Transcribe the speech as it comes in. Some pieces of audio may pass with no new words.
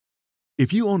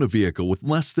If you own a vehicle with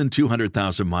less than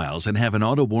 200,000 miles and have an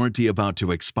auto warranty about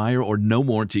to expire or no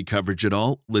warranty coverage at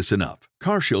all, listen up.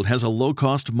 CarShield has a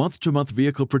low-cost month-to-month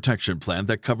vehicle protection plan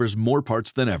that covers more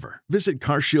parts than ever. Visit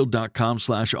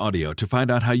carshield.com/audio to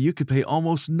find out how you could pay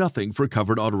almost nothing for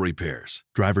covered auto repairs.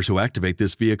 Drivers who activate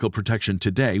this vehicle protection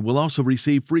today will also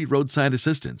receive free roadside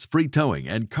assistance, free towing,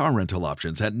 and car rental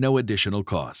options at no additional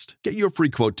cost. Get your free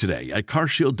quote today at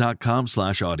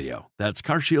carshield.com/audio. That's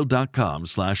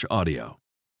carshield.com/audio.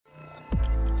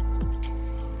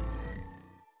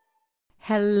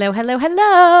 Hello, hello,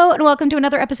 hello, and welcome to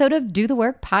another episode of Do the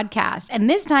Work podcast, and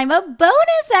this time a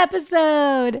bonus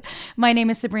episode. My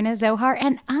name is Sabrina Zohar,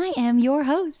 and I am your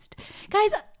host.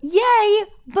 Guys, yay,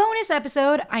 bonus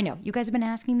episode. I know, you guys have been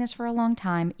asking this for a long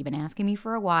time. You've been asking me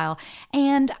for a while,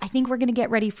 and I think we're going to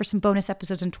get ready for some bonus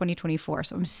episodes in 2024,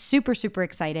 so I'm super, super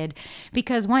excited,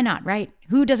 because why not, right?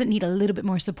 Who doesn't need a little bit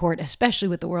more support, especially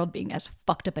with the world being as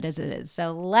fucked up as it is?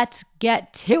 So let's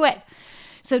get to it.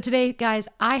 So today, guys,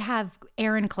 I have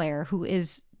Erin Claire, who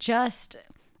is just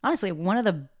honestly one of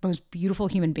the most beautiful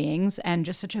human beings and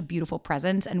just such a beautiful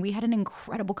presence. And we had an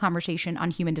incredible conversation on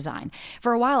human design.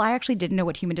 For a while, I actually didn't know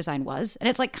what human design was. And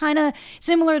it's like kind of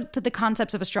similar to the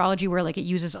concepts of astrology where like it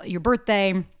uses your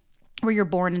birthday, where you're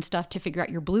born and stuff to figure out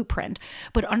your blueprint.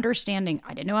 But understanding,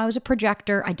 I didn't know I was a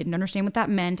projector. I didn't understand what that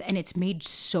meant. And it's made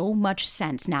so much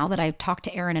sense now that I've talked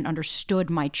to Erin and understood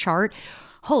my chart.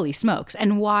 Holy smokes.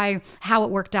 And how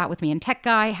it worked out with me and Tech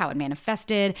Guy, how it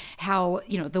manifested, how,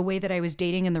 the way that I was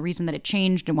dating and the reason that it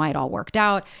changed and why it all worked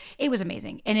out. It was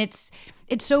amazing. And it's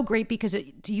so great because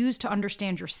it's used to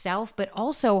understand yourself, but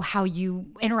also how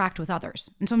you interact with others.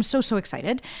 And so I'm so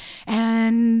excited.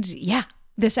 And yeah.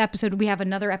 This episode, we have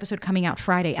another episode coming out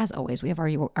Friday. As always, we have our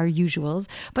usuals,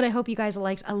 but I hope you guys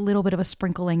liked a little bit of a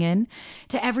sprinkling in.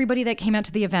 To everybody that came out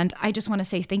to the event, I just want to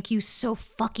say thank you so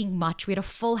fucking much. We had a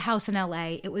full house in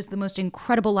LA. It was the most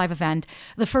incredible live event,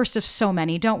 the first of so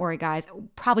many. Don't worry, guys.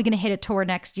 Probably going to hit a tour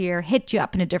next year, hit you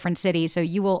up in a different city, so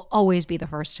you will always be the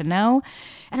first to know.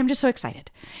 And I'm just so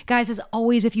excited. Guys, as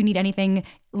always, if you need anything,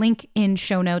 link in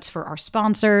show notes for our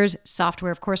sponsors,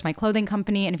 Software, of course, my clothing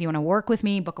company. And if you want to work with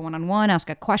me, book a one-on-one, ask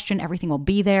a question, everything will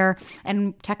be there.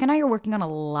 And Tech and I are working on a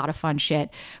lot of fun shit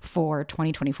for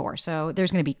 2024. So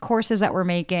there's going to be courses that we're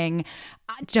making.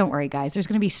 Don't worry, guys. There's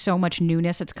going to be so much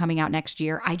newness that's coming out next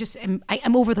year.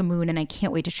 I'm over the moon and I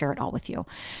can't wait to share it all with you.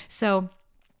 So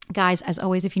guys, as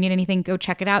always, if you need anything, go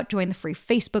check it out. Join the free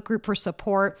Facebook group for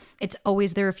support. It's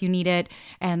always there if you need it.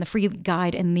 And the free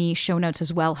guide in the show notes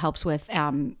as well helps with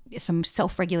some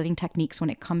self-regulating techniques when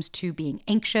it comes to being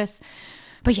anxious.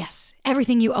 But yes,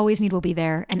 everything you always need will be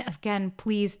there. And again,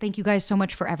 please, thank you guys so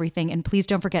much for everything. And please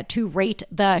don't forget to rate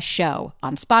the show.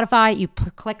 On Spotify, you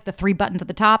click the 3 buttons at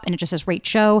the top and it just says rate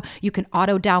show. You can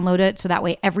auto download it so that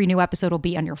way every new episode will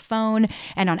be on your phone.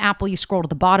 And on Apple, you scroll to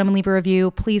the bottom and leave a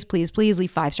review. Please, please, please leave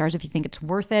 5 stars if you think it's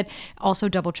worth it. Also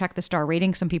double check the star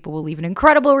rating. Some people will leave an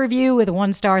incredible review with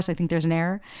 1 star, so I think there's an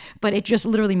error. But it just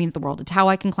literally means the world. It's how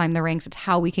I can climb the ranks. It's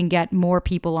how we can get more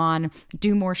people on,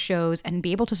 do more shows, and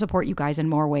be able to support you guys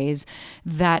in more ways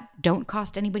that don't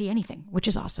cost anybody anything, which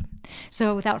is awesome.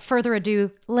 So without further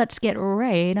ado, let's get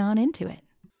right on into it.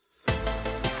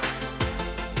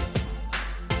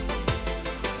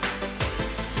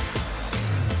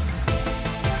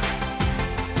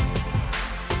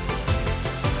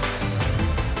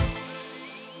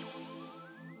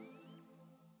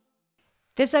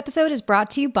 This episode is brought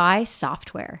to you by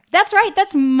Software. That's right,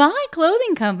 that's my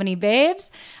clothing company, babes.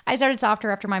 I started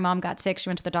Software after my mom got sick. She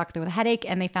went to the doctor with a headache,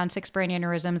 and they found 6 brain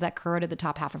aneurysms that corroded the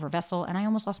top half of her vessel, and I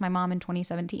almost lost my mom in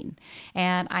 2017.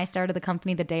 And I started the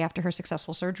company the day after her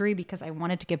successful surgery because I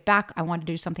wanted to give back. I wanted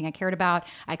to do something I cared about.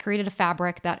 I created a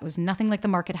fabric that was nothing like the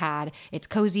market had. It's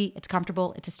cozy, it's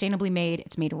comfortable, it's sustainably made,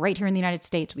 it's made right here in the United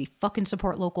States. We fucking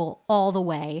support local all the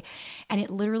way, and it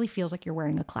literally feels like you're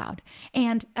wearing a cloud.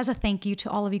 And as a thank you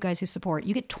to all of you guys who support,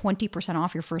 you get 20%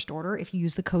 off your first order if you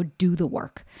use the code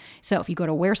DOTHEWORK. So if you go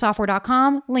to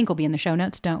wearsoftware.com, link will be in the show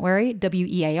notes, don't worry,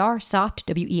 WEAR, soft,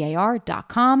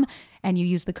 WEAR.com, and you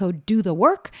use the code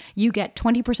DOTHEWORK, you get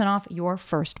 20% off your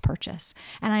first purchase.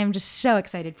 And I am just so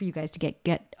excited for you guys to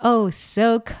get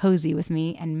so cozy with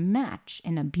me and match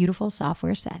in a beautiful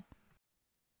software set.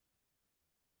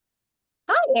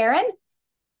 Hi, Erin.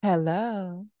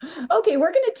 Hello. Okay,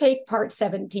 we're going to take part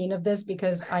 17 of this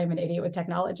because I'm an idiot with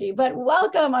technology, but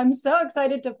welcome. I'm so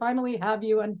excited to finally have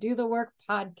you on Do the Work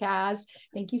podcast.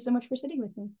 Thank you so much for sitting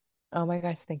with me. Oh my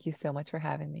gosh, thank you so much for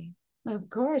having me. Of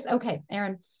course. Okay,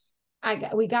 Erin,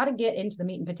 we got to get into the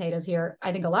meat and potatoes here.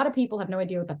 I think a lot of people have no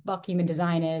idea what the fuck human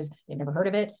design is. They've never heard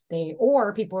of it.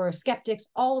 Or people are skeptics,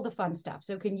 all the fun stuff.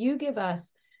 So can you give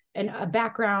us a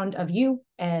background of you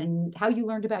and how you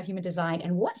learned about human design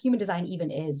and what human design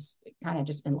even is, kind of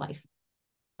just in life.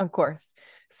 Of course.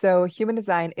 So human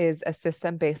design is a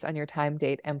system based on your time,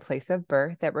 date, and place of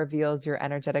birth that reveals your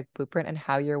energetic blueprint and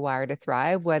how you're wired to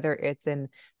thrive, whether it's in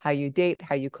how you date,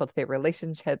 how you cultivate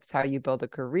relationships, how you build a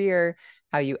career,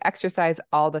 how you exercise,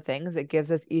 all the things. It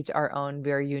gives us each our own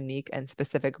very unique and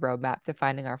specific roadmap to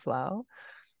finding our flow.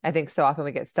 I think so often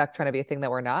we get stuck trying to be a thing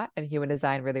that we're not, and human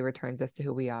design really returns us to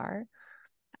who we are.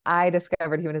 I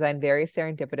discovered human design very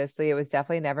serendipitously. It was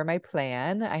definitely never my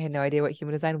plan. I had no idea what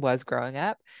human design was growing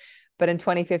up. But in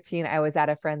 2015, I was at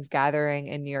a friend's gathering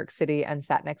in New York City and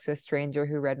sat next to a stranger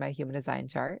who read my human design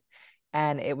chart.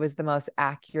 And it was the most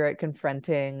accurate,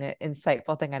 confronting,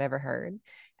 insightful thing I'd ever heard.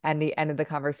 And he ended the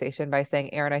conversation by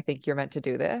saying, Erin, I think you're meant to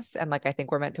do this. And like, I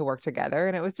think we're meant to work together.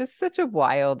 And it was just such a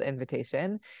wild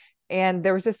invitation. And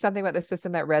there was just something about the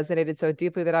system that resonated so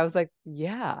deeply that I was like,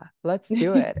 yeah, let's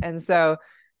do it. And so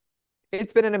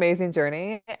it's been an amazing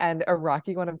journey and a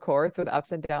rocky one, of course, with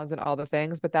ups and downs and all the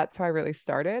things, but that's how I really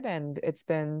started. And it's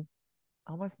been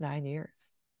almost 9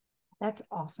 years. That's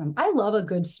awesome. I love a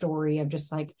good story of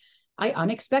just like, I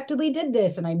unexpectedly did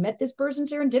this and I met this person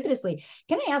serendipitously.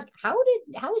 Can I ask, how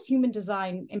has human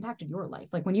design impacted your life?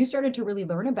 Like when you started to really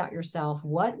learn about yourself,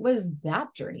 what was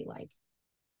that journey like?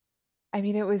 I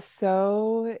mean, it was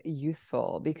so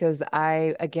useful because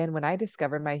again, when I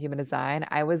discovered my human design,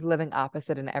 I was living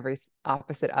opposite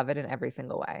of it in every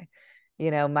single way. You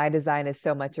know, my design is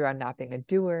so much around not being a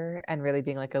doer and really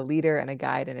being like a leader and a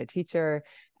guide and a teacher.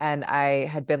 And I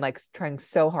had been like trying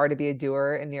so hard to be a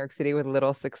doer in New York City with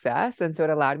little success. And so it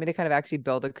allowed me to kind of actually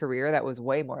build a career that was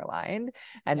way more aligned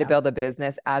and to build a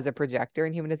business as a projector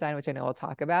in human design, which I know we'll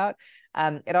talk about.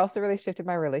 It also really shifted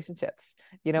my relationships.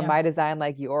 You know, my design,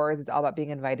 like yours, is all about being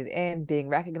invited in, being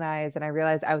recognized. And I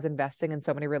realized I was investing in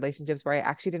so many relationships where I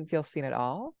actually didn't feel seen at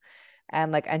all.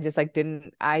 And like, and just like,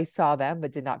 I saw them,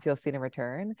 but did not feel seen in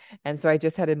return. And so I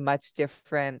just had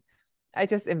I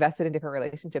just invested in different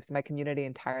relationships and my community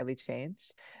entirely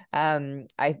changed. I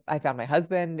found my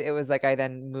husband. It was like, I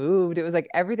then moved. It was like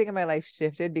everything in my life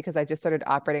shifted because I just started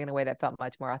operating in a way that felt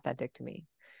much more authentic to me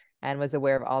and was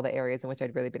aware of all the areas in which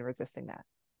I'd really been resisting that.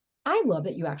 I love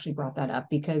that you actually brought that up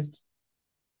because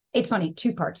it's funny,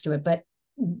 two parts to it, but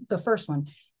the first one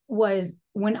was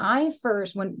when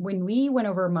we went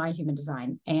over my human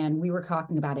design and we were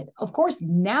talking about it. Of course,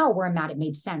 now where I'm at, it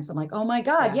made sense. I'm like, oh my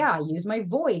God, I use my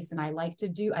voice and I like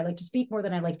to speak more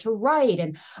than I like to write.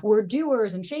 And we're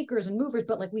doers and shakers and movers,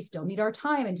 but like we still need our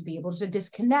time and to be able to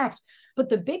disconnect. But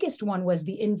the biggest one was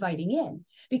the inviting in,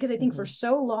 because I think for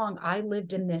so long I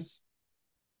lived in this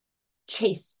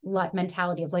chase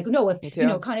mentality of like, no, if you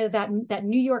know, kind of that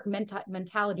New York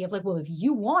mentality of like, well, if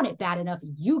you want it bad enough,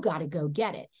 you got to go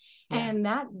get it. And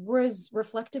that was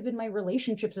reflective in my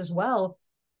relationships as well.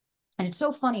 And it's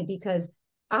so funny because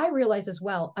I realized as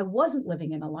well, I wasn't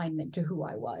living in alignment to who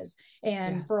I was.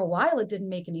 And for a while, it didn't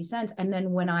make any sense. And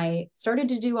then when I started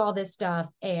to do all this stuff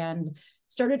and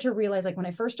started to realize, like when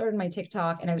I first started my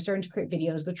TikTok and I was starting to create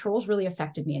videos, the trolls really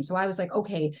affected me. And so I was like,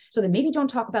 okay, so then maybe don't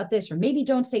talk about this, or maybe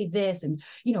don't say this. And,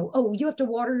 you know, oh, you have to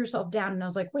water yourself down. And I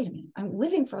was like, wait a minute, I'm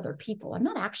living for other people. I'm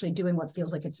not actually doing what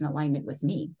feels like it's in alignment with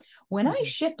me. When I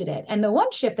shifted it, and the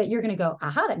one shift that you're going to go,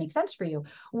 aha, that makes sense for you,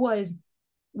 was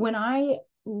when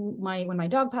my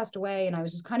dog passed away and I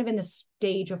was just kind of in this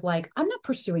stage of like, I'm not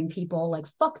pursuing people, like,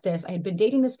 fuck this. I had been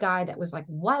dating this guy that was like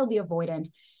wildly avoidant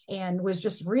and was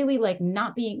just really like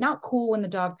not cool when the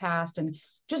dog passed and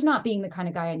just not being the kind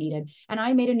of guy I needed. And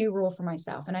I made a new rule for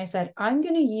myself. And I said, I'm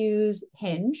going to use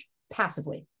Hinge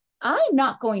passively. I'm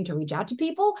not going to reach out to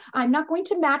people. I'm not going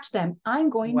to match them. I'm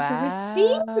going to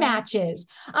receive matches.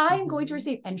 I'm going to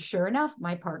receive. And sure enough,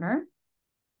 my partner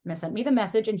sent me the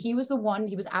message, and he was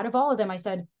out of all of them. I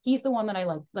said, he's the one that I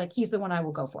like he's the one I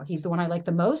will go for. He's the one I like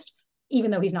the most,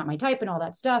 even though he's not my type and all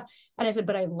that stuff. And I said,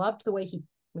 but I loved the way he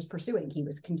was pursuing. He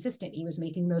was consistent. He was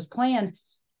making those plans.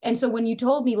 And so when you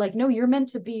told me like, no, you're meant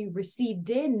to be received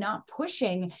in, not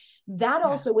pushing, that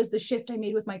also was the shift I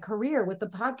made with my career, with the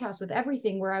podcast, with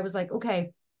everything, where I was like,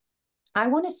 okay, I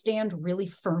want to stand really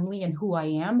firmly in who I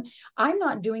am. I'm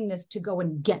not doing this to go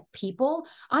and get people.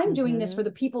 I'm doing this for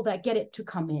the people that get it to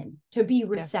come in, to be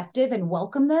receptive and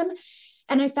welcome them.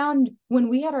 And I found when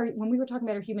we were talking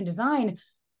about our human design,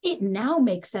 it now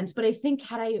makes sense. But I think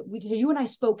had you and I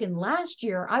spoken last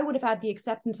year, I would have had the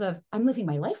acceptance of, I'm living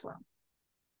my life wrong.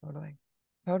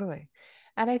 Totally.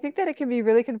 And I think that it can be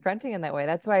really confronting in that way.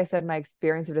 That's why I said my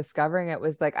experience of discovering it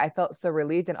was like, I felt so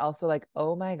relieved and also like,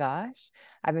 oh my gosh,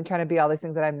 I've been trying to be all these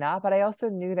things that I'm not, but I also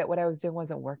knew that what I was doing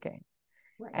wasn't working.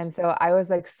 Right. And so I was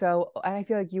like, and I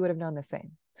feel like you would have known the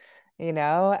same. And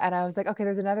I was like, okay,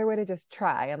 there's another way to just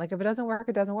try. And like, if it doesn't work,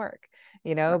 it doesn't work,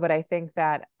 but I think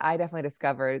that I definitely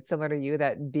discovered, similar to you,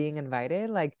 that being invited,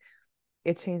 like,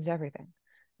 it changed everything,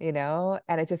 and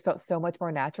it just felt so much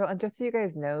more natural. And just so you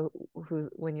guys know,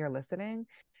 when you're listening,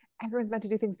 everyone's meant to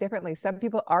do things differently. Some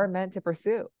people are meant to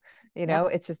pursue, Yeah.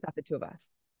 it's just not the two of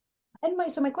us. And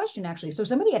my question actually, so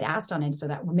somebody had asked on Insta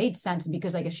that made sense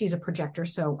because I guess she's a projector.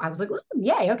 So I was like,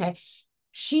 yay, okay.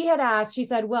 She had asked, she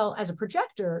said, well, as a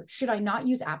projector, should I not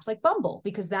use apps like Bumble?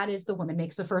 Because that is the woman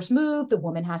makes the first move, the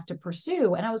woman has to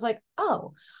pursue. And I was like,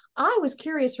 oh, I was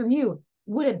curious from you,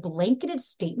 would a blanketed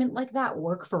statement like that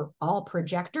work for all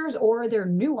projectors, or are there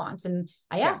nuance? And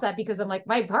I asked that because I'm like,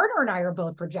 my partner and I are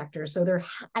both projectors. So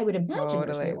I would imagine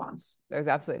there's nuance. There's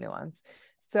absolutely nuance.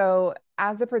 So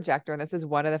as a projector, and this is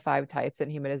one of the 5 types in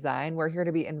human design, we're here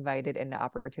to be invited into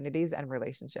opportunities and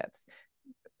relationships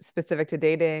specific to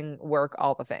dating, work,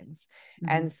 all the things.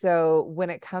 Mm-hmm. And so when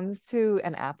it comes to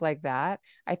an app like that,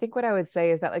 I think what I would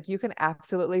say is that like you can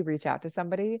absolutely reach out to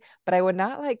somebody, but I would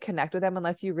not like connect with them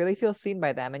unless you really feel seen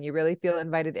by them and you really feel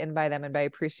invited in by them and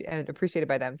appreciated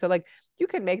by them. So like you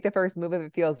can make the first move if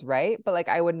it feels right, but like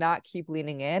I would not keep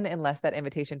leaning in unless that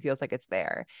invitation feels like it's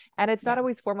there. And it's not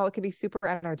always formal. It can be super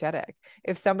energetic.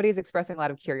 If somebody's expressing a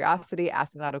lot of curiosity,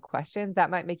 asking a lot of questions,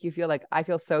 that might make you feel like I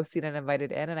feel so seen and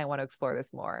invited in and I want to explore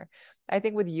this more. I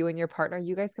think with you and your partner,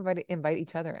 you guys can invite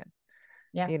each other in.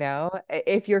 Yeah.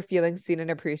 If you're feeling seen and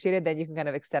appreciated, then you can kind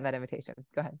of extend that invitation.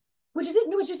 Go ahead. Which is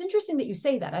just interesting that you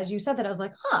say that. As you said that, I was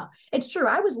like, it's true.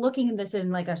 I was looking at this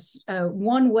in like a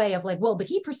one way of like, well, but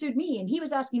he pursued me and he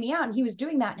was asking me out and he was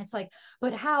doing that. And it's like,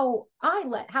 but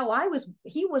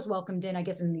he was welcomed in, I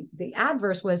guess, in the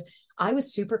adverse was I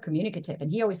was super communicative. And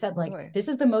he always said like, this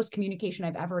is the most communication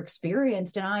I've ever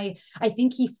experienced. And I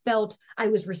think he felt he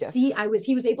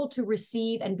was able to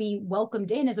receive and be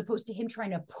welcomed in, as opposed to him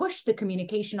trying to push the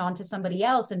communication onto somebody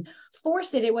else and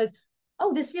force it. It was,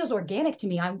 oh, this feels organic to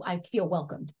me. I feel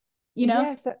welcomed,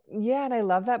 Yes. Yeah. And I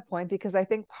love that point, because I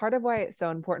think part of why it's so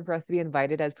important for us to be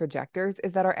invited as projectors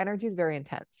is that our energy is very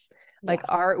intense. Like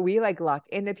we like lock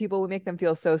into people, we make them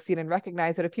feel so seen and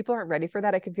recognized. But if people aren't ready for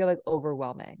that, it can feel like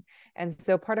overwhelming. And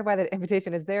so part of why that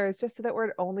invitation is there is just so that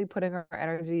we're only putting our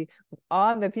energy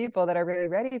on the people that are really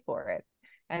ready for it.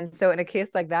 And so in a case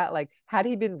like that, like had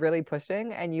he been really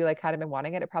pushing and you like hadn't been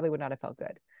wanting it, it probably would not have felt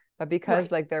good. But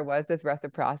because like there was this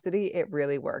reciprocity, it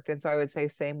really worked. And so I would say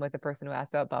same with the person who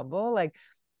asked about Bumble, like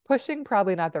pushing,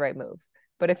 probably not the right move.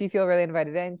 But if you feel really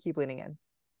invited in, keep leaning in.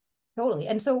 Totally.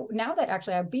 And so now that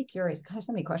actually I'd be curious, I have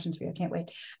so many questions for you. I can't wait.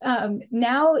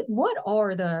 Now, what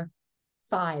are the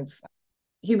 5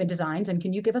 human designs? And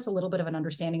can you give us a little bit of an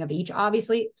understanding of each?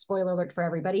 Obviously, spoiler alert for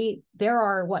everybody, there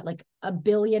are like a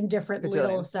billion different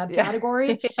little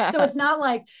subcategories. Yeah. So it's not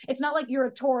like you're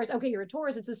a Taurus. Okay, you're a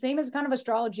Taurus. It's the same as kind of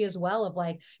astrology as well, of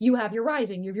like you have your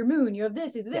rising, you have your moon, you have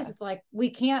this, you have this. Yes. It's like we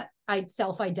can't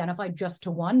self-identify just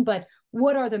to one, but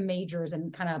what are the majors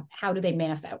and kind of how do they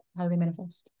manifest?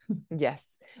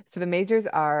 Yes. So the majors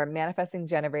are manifesting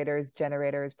generators,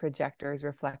 projectors,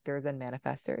 reflectors, and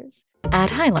manifestors. At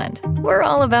Highland, we're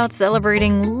all about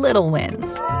celebrating little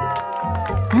wins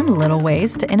and little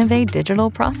ways to innovate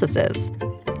digital processes.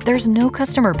 There's no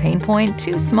customer pain point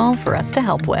too small for us to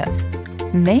help with.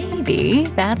 Maybe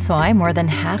that's why more than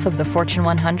half of the Fortune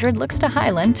 100 looks to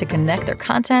Highland to connect their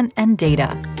content and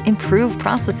data, improve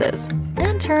processes,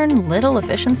 and turn little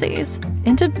efficiencies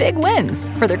into big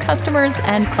wins for their customers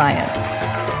and clients.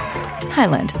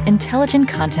 Highland, intelligent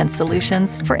content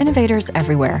solutions for innovators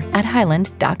everywhere at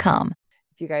highland.com.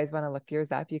 If you guys want to look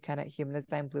yours up, you can at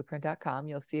humandesignblueprint.com.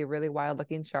 You'll see a really wild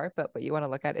looking chart, but what you want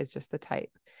to look at is just the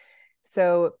type.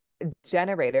 So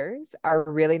generators are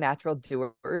really natural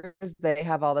doers. They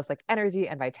have all this like energy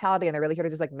and vitality, and they're really here to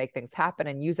just like make things happen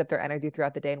and use up their energy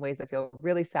throughout the day in ways that feel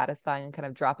really satisfying and kind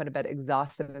of drop into bed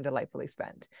exhausted and delightfully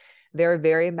spent. They're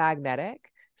very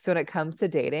magnetic. So when it comes to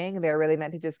dating, they're really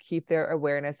meant to just keep their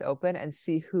awareness open and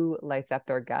see who lights up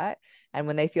their gut. And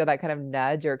when they feel that kind of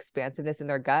nudge or expansiveness in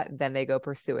their gut, then they go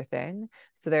pursue a thing.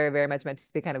 So they're very much meant to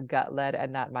be kind of gut led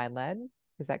and not mind led.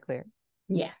 Is that clear?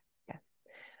 Yeah. Yes.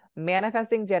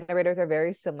 Manifesting generators are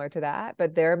very similar to that,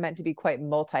 but they're meant to be quite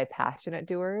multi-passionate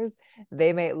doers.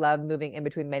 They may love moving in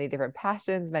between many different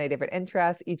passions, many different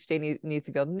interests. Each day needs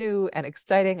to feel new and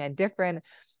exciting and different.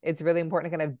 It's really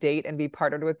important to kind of date and be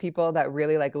partnered with people that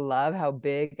really like love how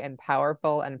big and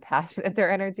powerful and passionate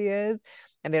their energy is,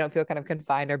 and they don't feel kind of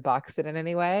confined or boxed in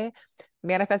any way.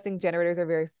 Manifesting generators are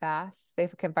very fast. They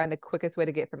can find the quickest way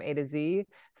to get from A to Z.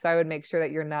 So I would make sure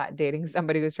that you're not dating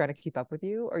somebody who's trying to keep up with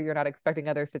you, or you're not expecting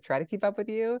others to try to keep up with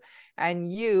you.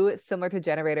 And you, similar to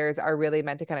generators, are really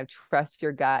meant to kind of trust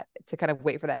your gut, to kind of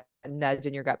wait for that nudge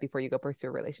in your gut before you go pursue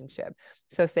a relationship.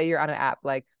 So say you're on an app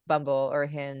like Bumble or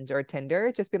Hinge or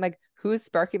Tinder, just being like, who's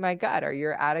sparking my gut? Or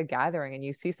you're at a gathering and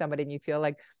you see somebody and you feel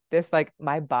like this, like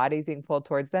my body's being pulled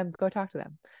towards them, go talk to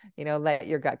them. Let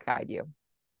your gut guide you.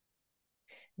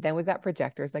 Then we've got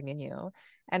projectors like in you.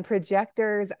 And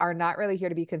projectors are not really here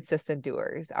to be consistent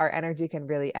doers. Our energy can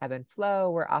really ebb and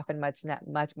flow. We're often much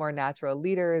more natural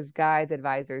leaders, guides,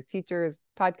 advisors, teachers,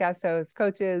 podcast hosts,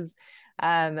 coaches,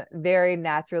 very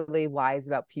naturally wise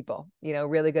about people,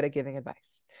 really good at giving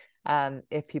advice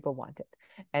if people want it.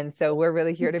 And so we're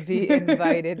really here to be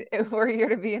invited. We're here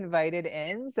to be invited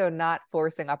in. So not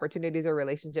forcing opportunities or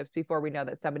relationships before we know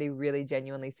that somebody really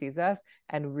genuinely sees us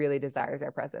and really desires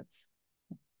our presence.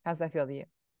 How's that feel to you?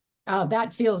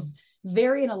 That feels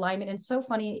very in alignment, and so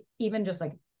funny. Even just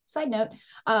like side note,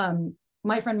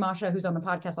 my friend Masha, who's on the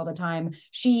podcast all the time,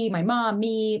 she, my mom,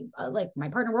 me, like my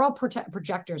partner, we're all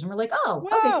projectors, and we're like, oh,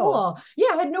 wow. Okay, cool.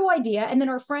 Yeah, I had no idea. And then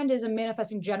our friend is a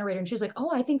manifesting generator, and she's like,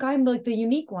 oh, I think I'm like the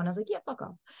unique one. I was like, yeah, fuck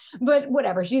off. But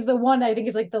whatever. She's the one that I think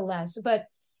is like the less. But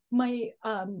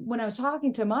when I was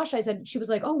talking to Masha, I said, she was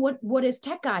like, oh, what is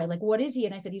tech guy? Like, what is he?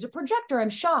 And I said, he's a projector. I'm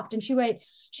shocked. And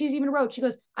she's even wrote, she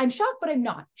goes, I'm shocked, but I'm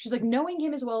not. She's like, knowing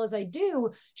him as well as I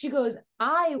do, she goes,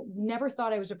 I never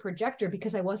thought I was a projector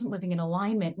because I wasn't living in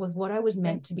alignment with what I was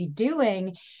meant to be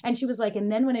doing. And she was like,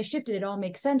 and then when I shifted, it all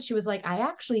makes sense. She was like, I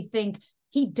actually think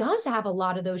he does have a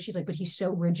lot of those. She's like, but he's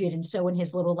so rigid and so in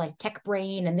his little like tech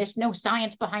brain, and there's no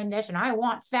science behind this, and I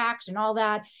want facts and all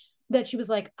that she was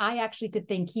like, I actually could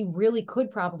think he really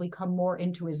could probably come more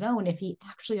into his own if he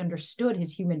actually understood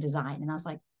his human design. And I was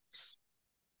like,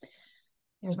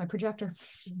 there's my projector.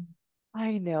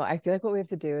 I know. I feel like what we have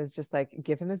to do is just like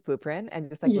give him his blueprint and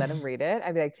just like let him read it.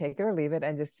 I'd be like, take it or leave it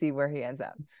and just see where he ends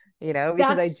up,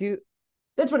 because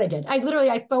that's what I did.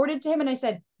 I forwarded to him and I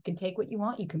said, you can take what you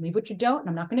want. You can leave what you don't. And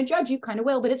I'm not going to judge you, kind of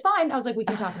will, but it's fine. I was like, we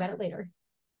can talk about it later.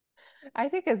 I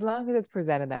think as long as it's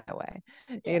presented that way,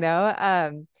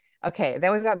 Okay,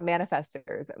 then we've got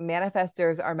manifestors.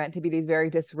 Manifestors are meant to be these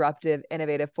very disruptive,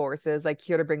 innovative forces, like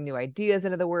here to bring new ideas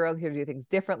into the world, here to do things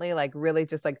differently, like really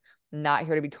just like not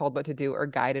here to be told what to do or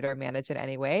guided or managed in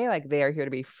any way. Like they are here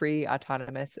to be free,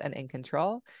 autonomous, and in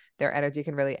control. Their energy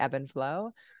can really ebb and flow.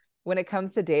 When it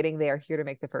comes to dating, they are here to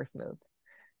make the first move.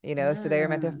 So they are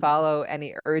meant to follow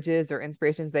any urges or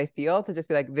inspirations they feel, to just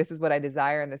be like, this is what I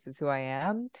desire and this is who I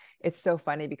am. It's so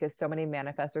funny because so many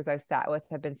manifestors I've sat with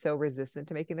have been so resistant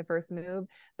to making the first move.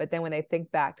 But then when they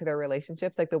think back to their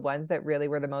relationships, like the ones that really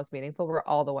were the most meaningful were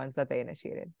all the ones that they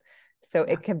initiated. So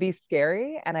it can be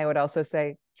scary. And I would also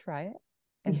say, try it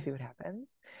and see what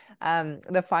happens.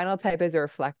 The final type is a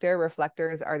reflector.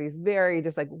 Reflectors are these very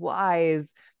just like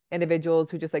wise individuals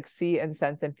who just like see and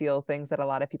sense and feel things that a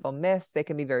lot of people miss. They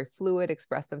can be very fluid,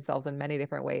 express themselves in many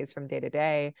different ways from day to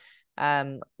day.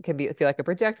 Feel like a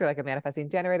projector, like a manifesting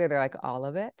generator. They're like all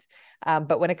of it.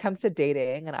 But when it comes to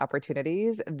dating and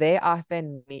opportunities, they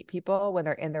often meet people when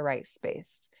they're in the right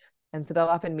space. And so they'll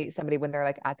often meet somebody when they're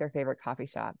like at their favorite coffee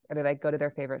shop, or they like go to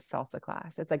their favorite salsa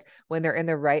class. It's like when they're in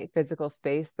the right physical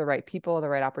space, the right people, the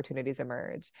right opportunities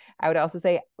emerge. I would also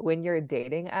say when you're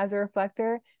dating as a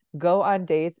reflector, go on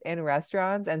dates in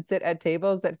restaurants and sit at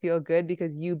tables that feel good,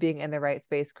 because you being in the right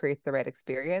space creates the right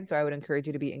experience. So I would encourage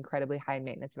you to be incredibly high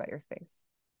maintenance about your space.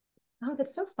 Oh,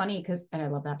 that's so funny. And I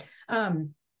love that.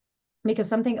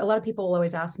 Because a lot of people will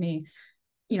always ask me,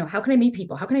 how can I meet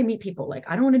people? How can I meet people? Like,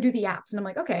 I don't want to do the apps. And I'm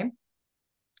like, okay,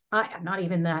 I'm not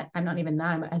even that. I'm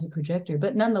as a projector,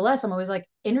 but nonetheless, I'm always like,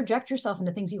 interject yourself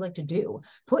into things you like to do.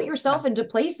 Put yourself into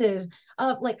places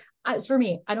of as for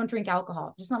me, I don't drink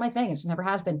alcohol. Just not my thing. It just never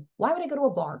has been. Why would I go to a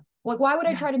bar? Like, why would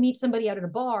I try to meet somebody out at a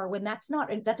bar when that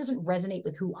doesn't resonate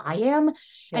with who I am?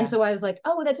 Yeah. And so I was like,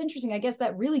 oh, that's interesting. I guess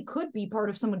that really could be part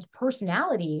of someone's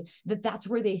personality, that's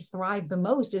where they thrive the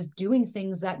most, is doing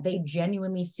things that they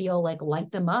genuinely feel like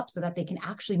light them up so that they can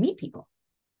actually meet people.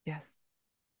 Yes.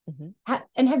 Mm-hmm.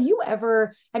 And have you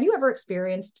ever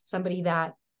experienced somebody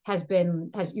that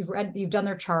you've done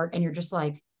their chart and they're just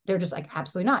like,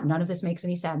 absolutely not. None of this makes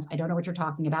any sense. I don't know what you're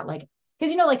talking about. Like,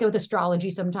 because like with astrology,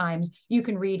 sometimes you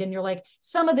can read and you're like,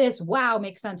 some of this, wow,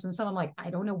 makes sense. And some I'm like, I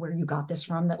don't know where you got this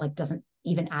from. That like doesn't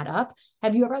even add up.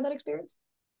 Have you ever had that experience?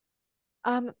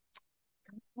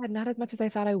 Not as much as I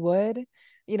thought I would.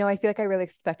 I feel like I really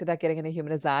expected that getting into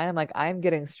human design. I'm like, I'm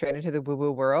getting straight into the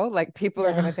woo-woo world. Like people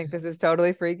are going to think this is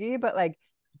totally freaky, but like,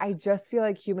 I just feel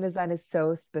like human design is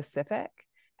so specific.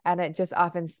 And it just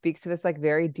often speaks to this like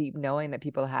very deep knowing that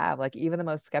people have. Like even the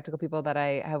most skeptical people that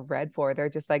I have read for, they're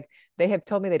just like, they have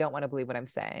told me they don't want to believe what I'm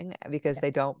saying because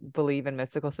they don't believe in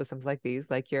mystical systems like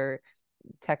these, like your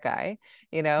tech guy,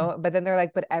 but then they're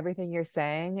like, but everything you're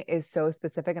saying is so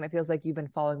specific. And it feels like you've been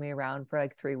following me around for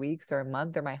like 3 weeks or a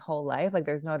month or my whole life. Like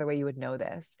there's no other way you would know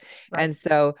this. Right. And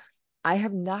so I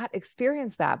have not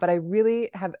experienced that, but I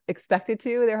really have expected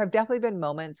to. There have definitely been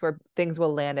moments where things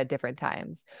will land at different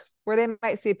times where they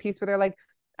might see a piece where they're like,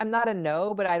 I'm not a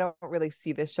no, but I don't really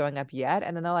see this showing up yet.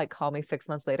 And then they'll like call me 6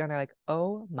 months later and they're like,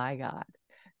 oh my God,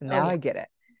 now I get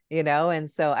it,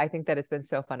 And so I think that it's been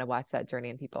so fun to watch that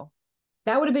journey in people.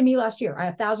 That would have been me last year.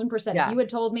 1,000%. Yeah. If you had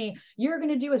told me you're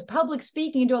going to do is public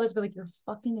speaking and do all this, but like, you're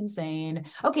fucking insane.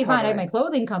 Okay, fine. I have my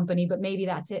clothing company, but maybe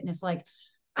that's it. And it's like,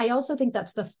 I also think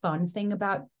that's the fun thing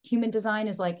about human design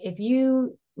is like, if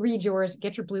you read yours,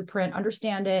 get your blueprint,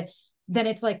 understand it, then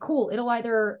it's like, cool. It'll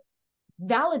either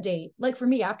validate, like for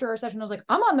me, after our session, I was like,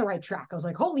 I'm on the right track. I was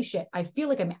like, holy shit, I feel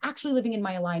like I'm actually living in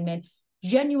my alignment.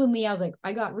 Genuinely, I was like,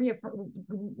 I got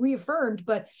reaffirmed,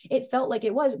 but it felt like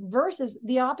it was, versus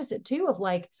the opposite too of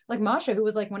like Masha, who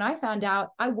was like, when I found out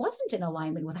I wasn't in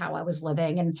alignment with how I was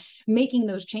living and making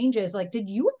those changes. Like, did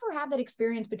you ever have that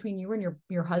experience between you and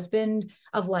your husband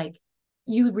of like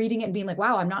you reading it and being like,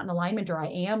 wow, I'm not in alignment, or I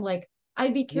am? Like,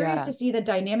 I'd be curious to see the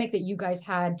dynamic that you guys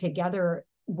had together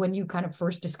when you kind of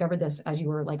first discovered this as you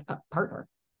were like a partner.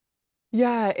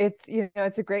 Yeah, it's,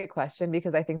 it's a great question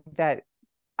because I think that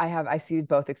I see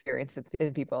both experiences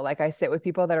in people. Like I sit with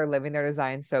people that are living their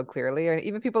design so clearly, or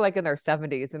even people like in their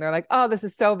 70s and they're like, oh, this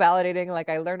is so validating. Like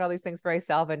I learned all these things for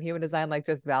myself, and human design like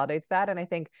just validates that. And I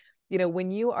think, when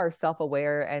you are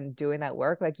self-aware and doing that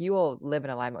work, like you will live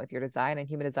in alignment with your design, and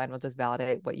human design will just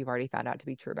validate what you've already found out to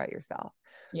be true about yourself.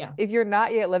 Yeah. If you're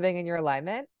not yet living in your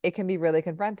alignment, it can be really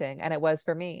confronting. And it was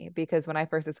for me, because when I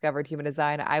first discovered human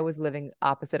design, I was living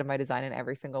opposite of my design in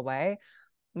every single way.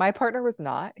 My partner was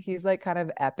not. He's like kind of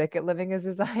epic at living his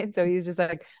design. So he's just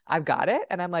like, I've got it.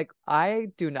 And I'm like, I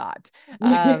do not.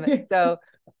 So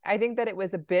I think that it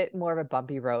was a bit more of a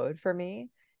bumpy road for me,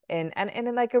 and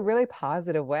in like a really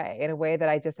positive way, in a way that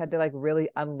I just had to like really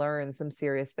unlearn some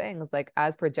serious things. Like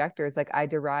as projectors, like I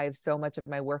derived so much of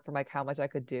my work from like how much I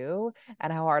could do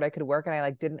and how hard I could work. And I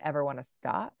like didn't ever want to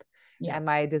stop. Yeah. And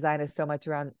my design is so much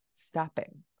around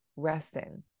stopping,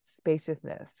 resting,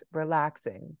 spaciousness,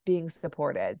 relaxing, being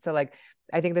supported. So like,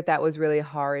 I think that was really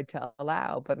hard to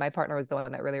allow, but my partner was the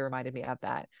one that really reminded me of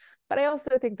that. But I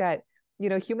also think that,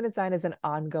 human design is an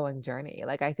ongoing journey.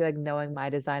 Like I feel like knowing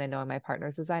my design and knowing my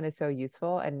partner's design is so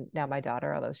useful. And now my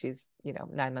daughter, although she's,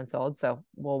 9 months old, so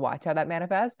we'll watch how that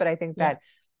manifests. But I think that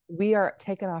we are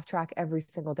taken off track every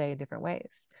single day in different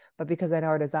ways. But because I know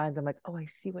our designs, I'm like, oh, I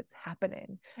see what's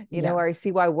happening, or I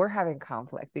see why we're having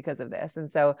conflict because of this. And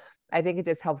so I think it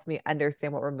just helps me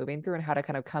understand what we're moving through and how to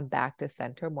kind of come back to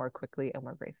center more quickly and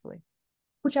more gracefully.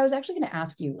 Which I was actually going to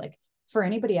ask you, like, for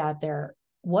anybody out there,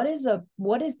 what is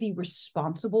the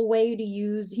responsible way to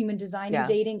use human design in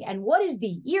dating, and what is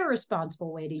the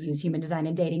irresponsible way to use human design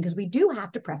in dating? Because we do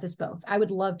have to preface both. I would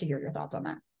love to hear your thoughts on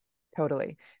that.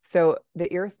 Totally. So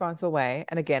the irresponsible way,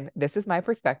 and again, this is my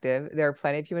perspective, there are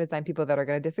plenty of human design people that are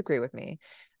going to disagree with me.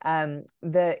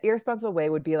 The irresponsible way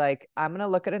would be like, I'm going to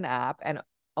look at an app and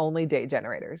only date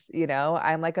generators.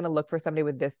 I'm like going to look for somebody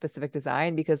with this specific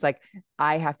design because like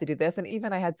I have to do this. And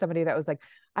even I had somebody that was like,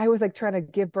 I was like trying to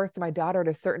give birth to my daughter at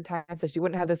a certain time so she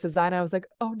wouldn't have this design. I was like,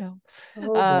 oh no.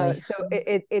 So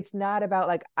it's not about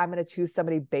like, I'm going to choose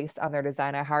somebody based on their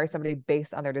design. I hire somebody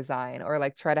based on their design, or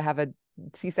like try to have a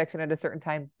C-section at a certain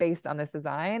time based on this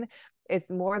design. It's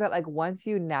more that like once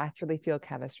you naturally feel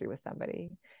chemistry with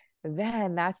somebody,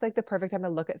 then that's like the perfect time to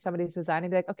look at somebody's design and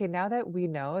be like, okay, now that we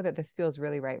know that this feels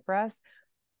really right for us,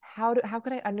 how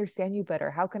can I understand you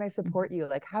better? How can I support you?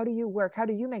 Like, how do you work? How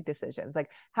do you make decisions? Like,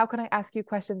 how can I ask you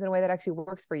questions in a way that actually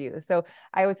works for you? So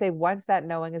I would say once that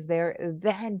knowing is there,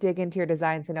 then dig into your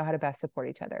designs to know how to best support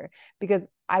each other. Because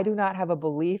I do not have a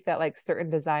belief that like certain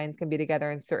designs can be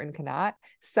together and certain cannot.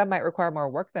 Some might require more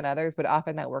work than others, but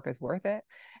often that work is worth it.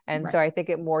 And so I think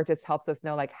it more just helps us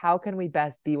know like, how can we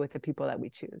best be with the people that we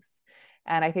choose?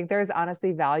 And I think there's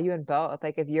honestly value in both.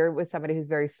 Like if you're with somebody who's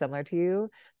very similar to you,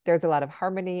 there's a lot of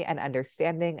harmony and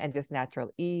understanding and just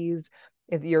natural ease.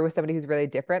 If you're with somebody who's really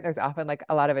different, there's often like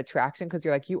a lot of attraction because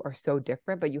you're like, you are so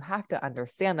different, but you have to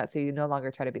understand that so you no longer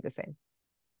try to be the same.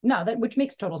 No, which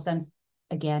makes total sense.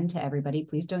 Again, to everybody,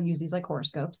 please don't use these like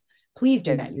horoscopes. Please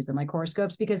do not use them like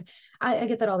horoscopes, because I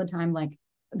get that all the time. Like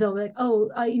they'll be like, oh,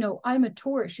 I'm a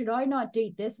Taurus. Should I not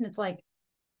date this? And it's like,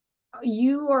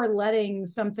 you are letting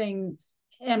something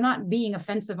I'm not being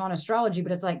offensive on astrology,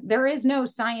 but it's like, there is no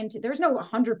science, there's no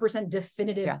 100%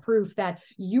 definitive proof that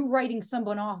you writing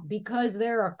someone off because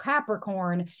they're a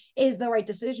Capricorn is the right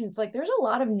decision. It's like, there's a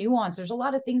lot of nuance. There's a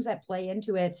lot of things that play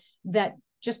into it, that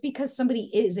just because somebody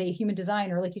is a human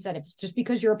designer, like you said, if just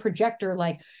because you're a projector,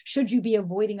 like, should you be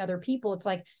avoiding other people? It's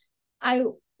like,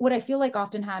 what I feel like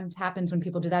often happens when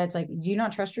people do that, it's like, do you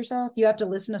not trust yourself? You have to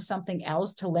listen to something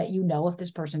else to let you know if this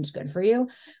person's good for you.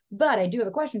 But I do have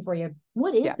a question for you.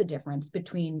 What is the difference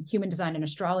between human design and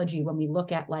astrology when we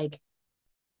look at like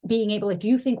being able, like, do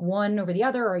you think one over the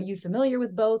other? Or are you familiar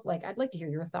with both? Like, I'd like to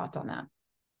hear your thoughts on that.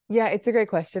 Yeah, it's a great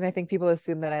question. I think people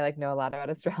assume that I like know a lot about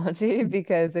astrology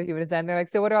because of human design. They're like,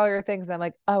 so what are all your things? And I'm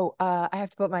like, oh, I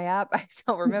have to put my app. I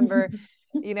don't remember.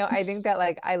 I think that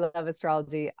like, I love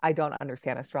astrology. I don't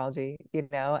understand astrology,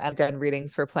 I've done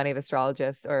readings for plenty of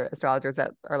astrologists or astrologers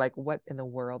that are like, what in the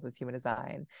world is human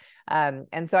design?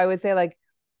 And so I would say like,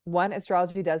 one,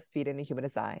 astrology does feed into human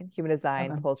design. Human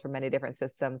design pulls from many different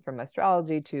systems, from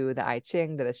astrology to the I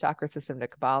Ching, to the chakra system, to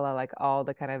Kabbalah, like all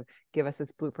to kind of give us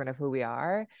this blueprint of who we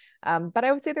are. But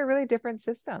I would say they're really different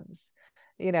systems,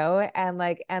 and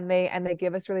they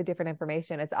give us really different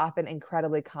information. It's often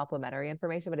incredibly complementary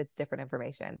information, but it's different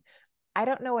information. I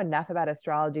don't know enough about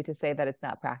astrology to say that it's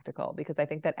not practical, because I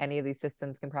think that any of these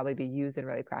systems can probably be used in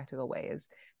really practical ways.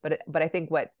 But I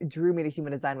think what drew me to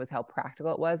human design was how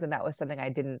practical it was. And that was something I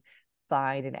didn't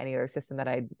find in any other system that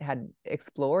I had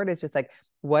explored. Is just like,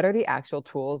 what are the actual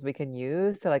tools we can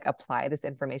use to like apply this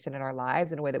information in our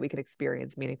lives in a way that we could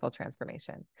experience meaningful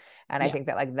transformation? And I think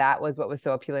that like, that was what was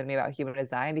so appealing to me about human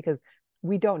design, because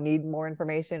we don't need more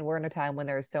information. We're in a time when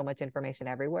there's so much information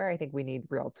everywhere. I think we need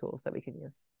real tools that we can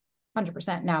use.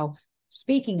 100%. Now,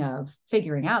 speaking of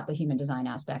figuring out the human design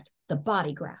aspect, the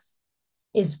body graph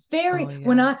is very,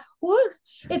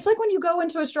 it's like when you go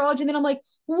into astrology and then I'm like,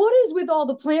 what is with all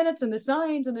the planets and the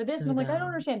signs and the this? And I'm like, I don't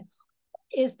understand.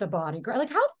 What is the body graph? Like,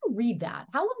 how do you read that?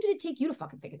 How long did it take you to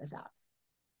fucking figure this out?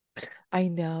 I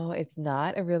know it's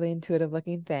not a really intuitive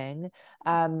looking thing.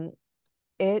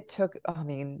 It took, I've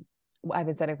been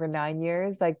studying for 9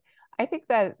 years. Like, I think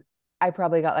that I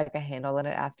probably got like a handle on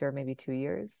it after maybe 2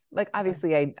 years. Like,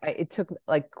 obviously it took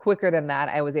like quicker than that.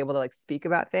 I was able to like speak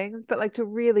about things, but like to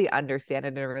really understand it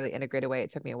in a really integrated way, it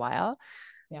took me a while.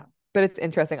 Yeah. But it's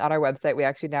interesting. On our website, we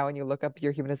actually, now when you look up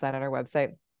your human design on our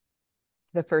website,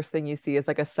 the first thing you see is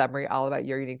like a summary all about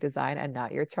your unique design and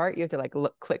not your chart. You have to like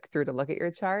click through to look at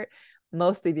your chart,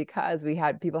 mostly because we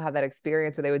had people have that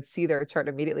experience where they would see their chart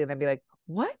immediately and then be like,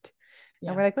 what?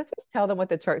 And we're like, let's just tell them what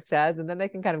the chart says, and then they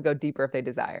can kind of go deeper if they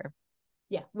desire.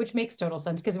 Yeah, which makes total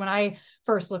sense. Because when I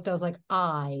first looked, I was like,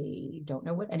 I don't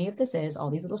know what any of this is. All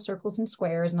these little circles and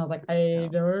squares. And I was like, I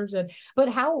don't understand. But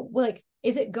how, like,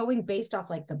 is it going based off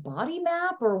like the body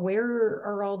map, or where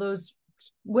are all those,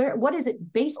 what is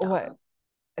it based off of?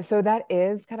 So that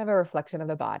is kind of a reflection of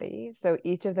the body. So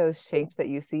each of those shapes that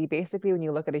you see, basically when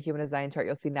you look at a human design chart,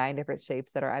 you'll see 9 different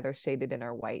shapes that are either shaded in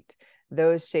or white.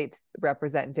 Those shapes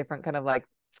represent different kind of like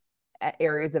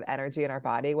areas of energy in our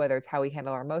body, whether it's how we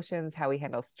handle our emotions, how we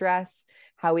handle stress,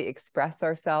 how we express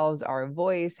ourselves, our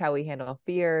voice, how we handle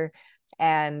fear.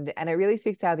 And it really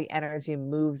speaks to how the energy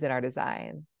moves in our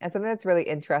design. And something that's really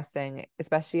interesting,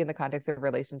 especially in the context of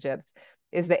relationships,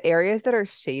 is the areas that are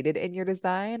shaded in your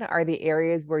design are the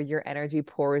areas where your energy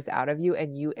pours out of you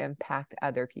and you impact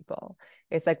other people.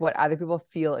 It's like what other people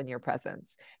feel in your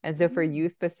presence. And so for you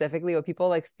specifically, what people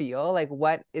like feel, like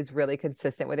what is really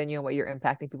consistent within you and what you're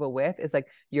impacting people with is like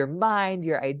your mind,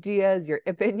 your ideas, your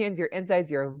opinions, your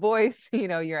insights, your voice,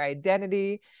 your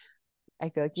identity. I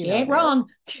feel like she ain't wrong.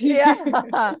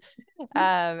 Yeah.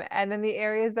 And then the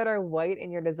areas that are white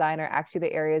in your design are actually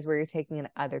the areas where you're taking in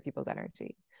other people's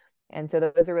energy. And so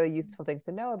those are really useful things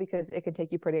to know, because it can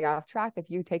take you pretty off track if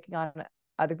you're taking on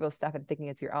other people's stuff and thinking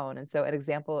it's your own. And so an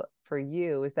example for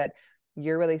you is that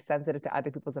you're really sensitive to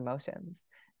other people's emotions.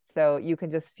 So you can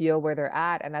just feel where they're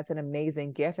at. And that's an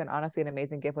amazing gift, and honestly, an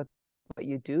amazing gift with what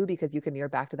you do, because you can mirror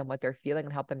back to them what they're feeling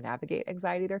and help them navigate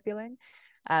anxiety they're feeling.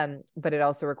 But it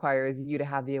also requires you to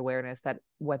have the awareness that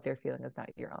what they're feeling is not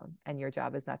your own, and your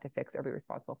job is not to fix or be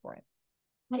responsible for it.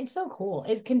 It's so cool.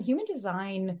 Can human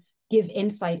design give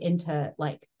insight into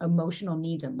like emotional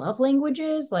needs and love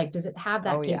languages? Like, does it have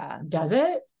that? Does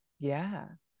it? Yeah.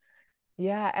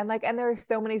 And there are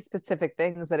so many specific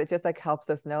things, but it just like helps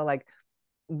us know, like,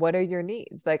 what are your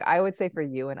needs? Like, I would say for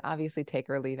you, and obviously take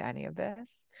or leave any of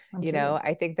this,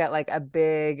 I think that like a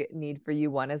big need for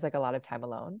you, one is like a lot of time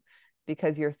alone,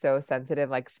 because you're so sensitive.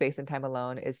 Like, space and time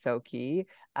alone is so key.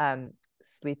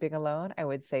 Sleeping alone, I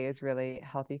would say, is really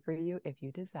healthy for you if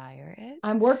you desire it.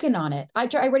 I'm working on it. I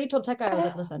already told Tech Guy, I was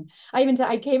like, listen,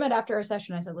 I came in after our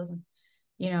session. I said, listen,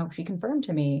 she confirmed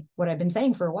to me what I've been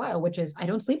saying for a while, which is I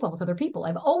don't sleep well with other people.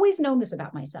 I've always known this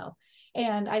about myself.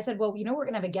 And I said, well, we're going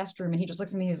to have a guest room. And he just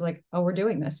looks at me. He's like, oh, we're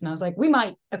doing this. And I was like, we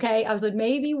might. Okay. I was like,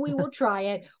 maybe we will try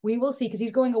it. We will see. Cause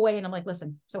he's going away. And I'm like,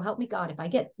 listen, so help me God, if I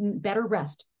get better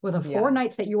rest with the 4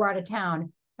 nights that you were out of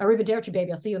town, arrivederci,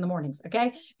 baby, I'll see you in the mornings.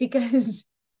 Okay. Because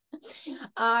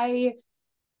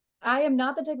I am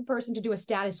not the type of person to do a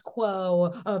status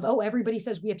quo of, oh, everybody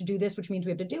says we have to do this, which means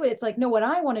we have to do it. It's like, no, what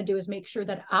I want to do is make sure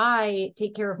that I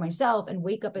take care of myself and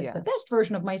wake up as the best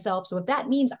version of myself. So if that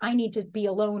means I need to be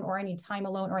alone, or I need time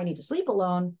alone, or I need to sleep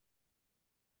alone.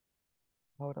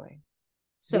 Totally.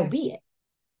 So be it.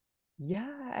 Yeah.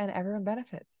 And everyone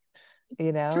benefits,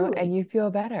 Truly. and you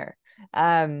feel better.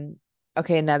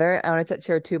 Okay, I want to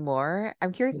share 2 more.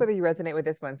 I'm curious whether you resonate with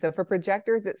this one. So for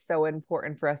projectors, it's so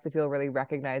important for us to feel really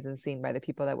recognized and seen by the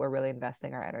people that we're really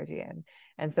investing our energy in.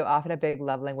 And so often a big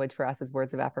love language for us is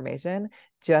words of affirmation,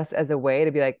 just as a way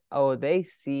to be like, oh, they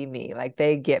see me, like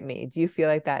they get me. Do you feel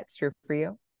like that's true for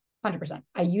you? 100%.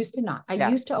 I used to not. I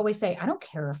used to always say, I don't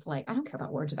care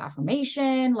about words of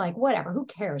affirmation, like whatever, who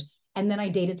cares? And then I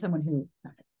dated someone who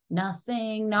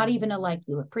nothing, not even a like,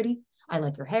 you look pretty. I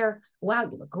like your hair. Wow,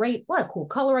 you look great. What a cool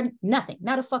color. Nothing,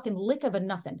 not a fucking lick of a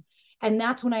nothing. And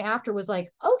that's when I after was like,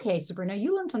 okay, Sabrina,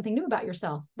 you learned something new about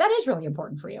yourself. That is really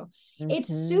important for you. It's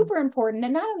super important.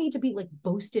 And I don't need to be like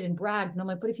boasted and bragged. And I'm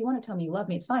like, but if you want to tell me you love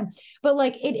me, it's fine. But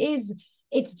like,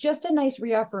 it's just a nice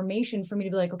reaffirmation for me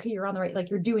to be like, okay, you're on the right, like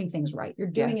you're doing things right. You're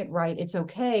doing it right. It's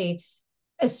okay.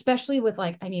 Especially with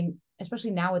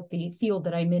especially now with the field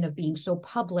that I'm in of being so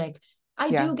public, I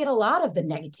do get a lot of the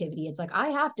negativity. It's like, I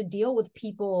have to deal with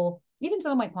people. Even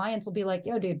some of my clients will be like,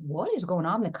 yo, dude, what is going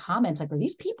on in the comments? Like, are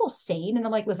these people sane? And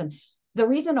I'm like, listen, the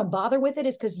reason I bother with it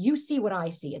is because you see what I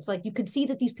see. It's like, you could see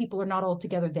that these people are not all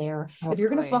together there. If you're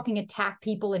going to fucking attack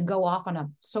people and go off on a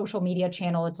social media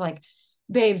channel, it's like,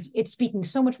 babes, it's speaking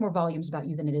so much more volumes about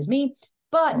you than it is me.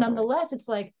 But nonetheless, it's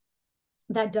like,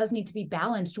 that does need to be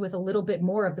balanced with a little bit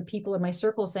more of the people in my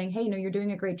circle saying, hey, no, you're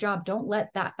doing a great job. Don't let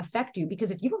that affect you.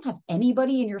 Because if you don't have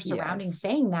anybody in your surroundings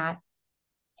saying that,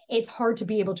 it's hard to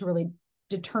be able to really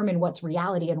determine what's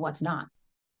reality and what's not.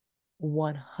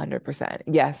 100%.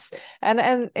 Yes.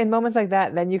 And in moments like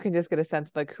that, then you can just get a sense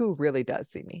of like, who really does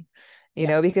see me,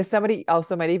 because somebody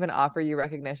also might even offer you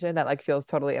recognition that like feels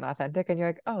totally inauthentic. And you're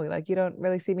like, oh, like you don't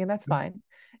really see me, and that's fine.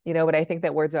 But I think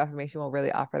that words of affirmation will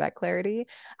really offer that clarity.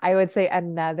 I would say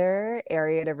another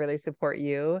area to really support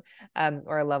you,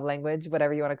 or a love language,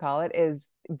 whatever you want to call it, is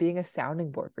being a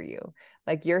sounding board for you.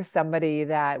 Like you're somebody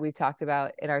that we've talked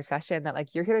about in our session that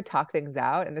like, you're here to talk things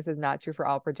out. And this is not true for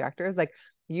all projectors. Like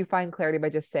you find clarity by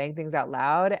just saying things out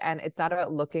loud. And it's not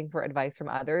about looking for advice from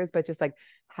others, but just like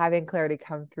having clarity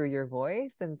come through your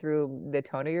voice and through the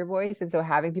tone of your voice. And so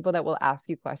having people that will ask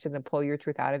you questions and pull your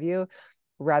truth out of you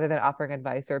rather than offering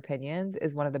advice or opinions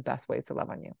is one of the best ways to love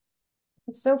on you.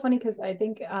 It's so funny because I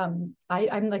think I'm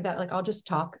like that. Like I'll just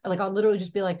talk, like I'll literally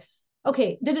just be like,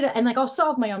 okay, and like I'll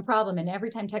solve my own problem. And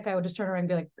every time tech guy would just turn around and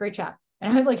be like, great chat.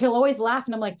 And I'm like, he'll always laugh.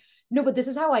 And I'm like, no, but this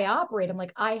is how I operate. I'm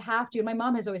like, I have to. And my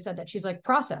mom has always said that. She's like,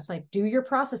 process, like do your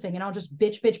processing. And I'll just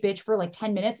bitch for like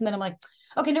 10 minutes. And then I'm like,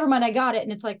 okay, never mind. I got it.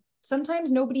 And it's like,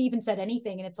 sometimes nobody even said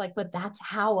anything. And it's like, but that's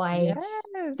just how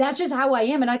I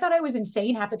am. And I thought I was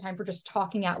insane half the time for just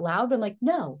talking out loud. But I'm like,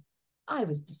 no, I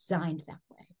was designed that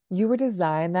way. You were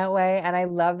designed that way. And I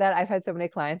love that. I've had so many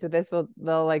clients with this.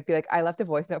 They'll like be like, I left a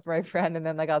voice note for my friend. And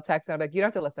then like, I'll text them. I'm like, you don't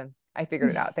have to listen. I figured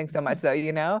it out. Thanks so much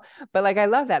though, but like, I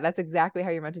love that. That's exactly how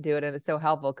you're meant to do it. And it's so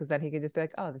helpful because then he can just be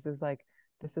like, oh, this is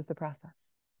the process.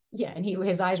 Yeah. And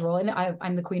his eyes roll. And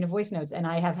I'm the queen of voice notes. And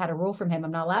I have had a rule from him.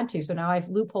 I'm not allowed to. So now I've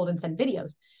loopholed and sent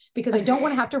videos because I don't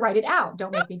want to have to write it out.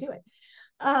 Don't make me do it.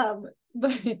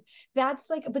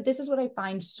 But this is what I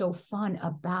find so fun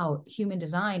about human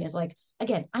design is like,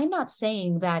 again, I'm not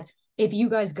saying that if you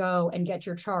guys go and get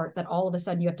your chart that all of a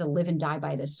sudden you have to live and die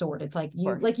by this sword. It's like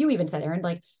you even said, Erin,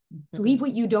 like leave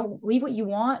what you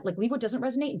want, like leave what doesn't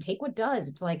resonate and take what does.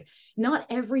 It's like not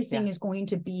everything is going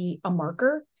to be a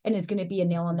marker and it's going to be a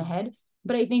nail on the head.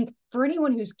 But I think for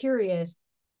anyone who's curious,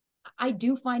 I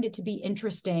do find it to be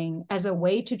interesting as a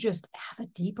way to just have a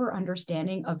deeper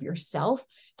understanding of yourself,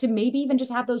 to maybe even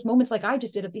just have those moments like I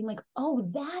just did of being like, oh,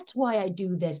 that's why I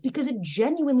do this, because it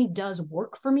genuinely does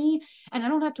work for me. And I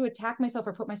don't have to attack myself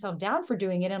or put myself down for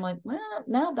doing it. And I'm like, well,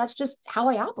 no, that's just how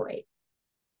I operate.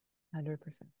 100%.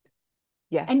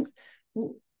 Yes. And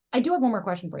I do have one more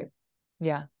question for you.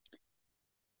 Yeah.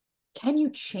 Can you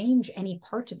change any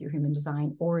parts of your human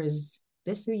design, or is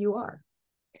this who you are?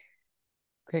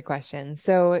 Great question.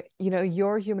 So,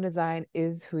 your human design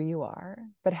is who you are,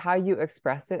 but how you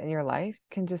express it in your life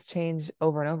can just change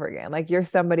over and over again. Like you're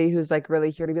somebody who's like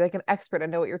really here to be like an expert and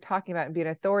know what you're talking about and be an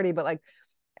authority, but like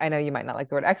I know you might not like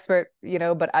the word expert,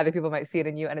 but other people might see it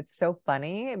in you. And it's so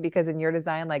funny because in your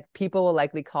design, like people will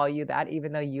likely call you that,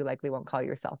 even though you likely won't call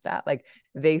yourself that. Like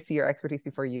they see your expertise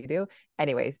before you do.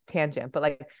 Anyways, tangent. But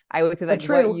like I would say like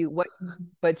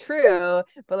but true.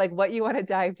 But like what you want to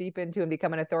dive deep into and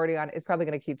become an authority on is probably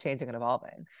going to keep changing and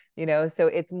evolving, So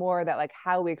it's more that like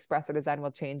how we express our design will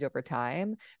change over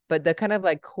time. But the kind of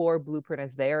like core blueprint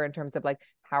is there in terms of like,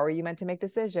 how are you meant to make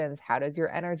decisions? How does your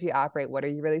energy operate? What are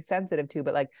you really sensitive to?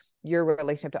 But like your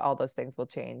relationship to all those things will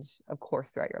change, of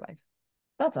course, throughout your life.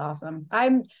 That's awesome.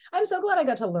 I'm so glad I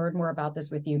got to learn more about this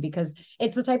with you because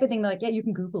it's the type of thing that like, yeah, you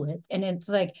can Google it. And it's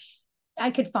like, I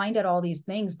could find out all these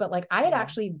things, but like I had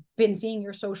actually been seeing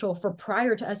your social for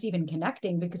prior to us even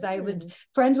connecting because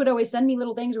friends would always send me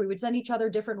little things or we would send each other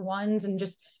different ones and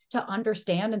just to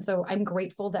understand. And so I'm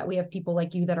grateful that we have people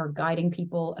like you that are guiding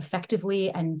people effectively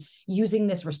and using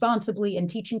this responsibly and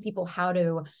teaching people how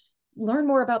to learn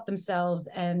more about themselves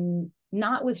and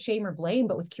not with shame or blame,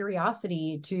 but with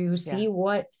curiosity to see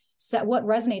what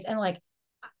resonates. And like,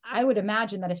 I would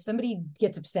imagine that if somebody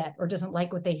gets upset or doesn't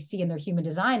like what they see in their human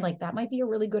design, like that might be a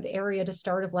really good area to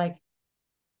start of like,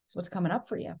 so what's coming up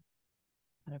for you?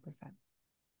 100%.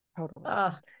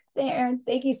 Totally. Erin,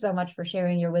 thank you so much for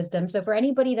sharing your wisdom. So for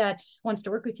anybody that wants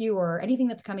to work with you or anything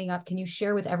that's coming up, can you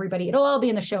share with everybody? It'll all be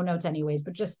in the show notes anyways,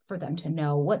 but just for them to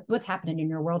know what's happening in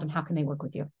your world and how can they work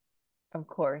with you? Of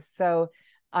course. So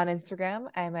on Instagram,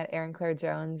 I'm at Erin Claire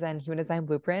Jones and Human Design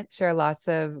Blueprint. Share lots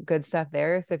of good stuff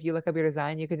there. So if you look up your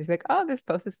design, you can just be like, oh, this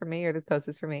post is for me or this post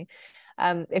is for me.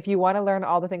 If you want to learn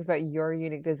all the things about your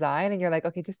unique design and you're like,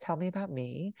 okay, just tell me about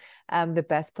me. The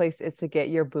best place is to get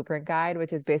your blueprint guide,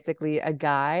 which is basically a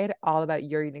guide all about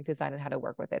your unique design and how to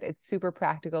work with it. It's super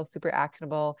practical, super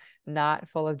actionable, not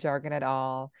full of jargon at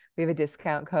all. We have a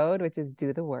discount code, which is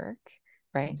do the work,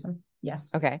 right? Awesome.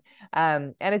 Yes. Okay.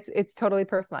 And it's totally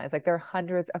personalized. Like there are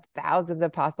hundreds of thousands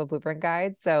of possible blueprint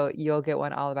guides. So you'll get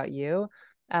one all about you.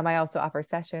 I also offer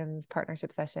sessions,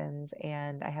 partnership sessions,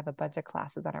 and I have a bunch of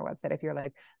classes on our website. If you're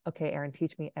like, okay, Erin,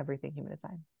 teach me everything human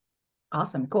design.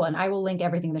 Awesome. Cool. And I will link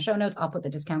everything in the show notes. I'll put the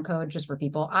discount code just for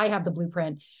people. I have the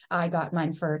blueprint. I got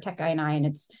mine for Tech Guy and I, and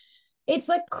it's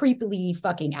like creepily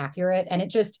fucking accurate. And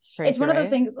it's one of those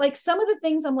things, like some of the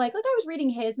things I'm like I was reading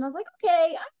his and I was like,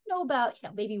 okay, I know about,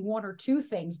 maybe one or two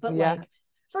things, but like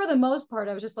for the most part,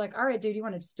 I was just like, all right, dude, you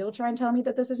want to still try and tell me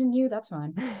that this isn't you? That's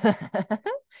fine.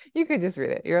 You could just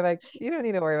read it. You're like, you don't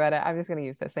need to worry about it. I'm just going to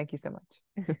use this. Thank you so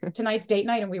much. Tonight's date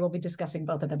night, and we will be discussing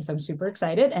both of them. So I'm super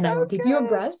excited and I will keep you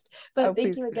abreast. But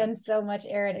thank you again so much,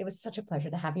 Erin. It was such a pleasure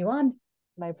to have you on.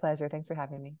 My pleasure. Thanks for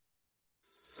having me.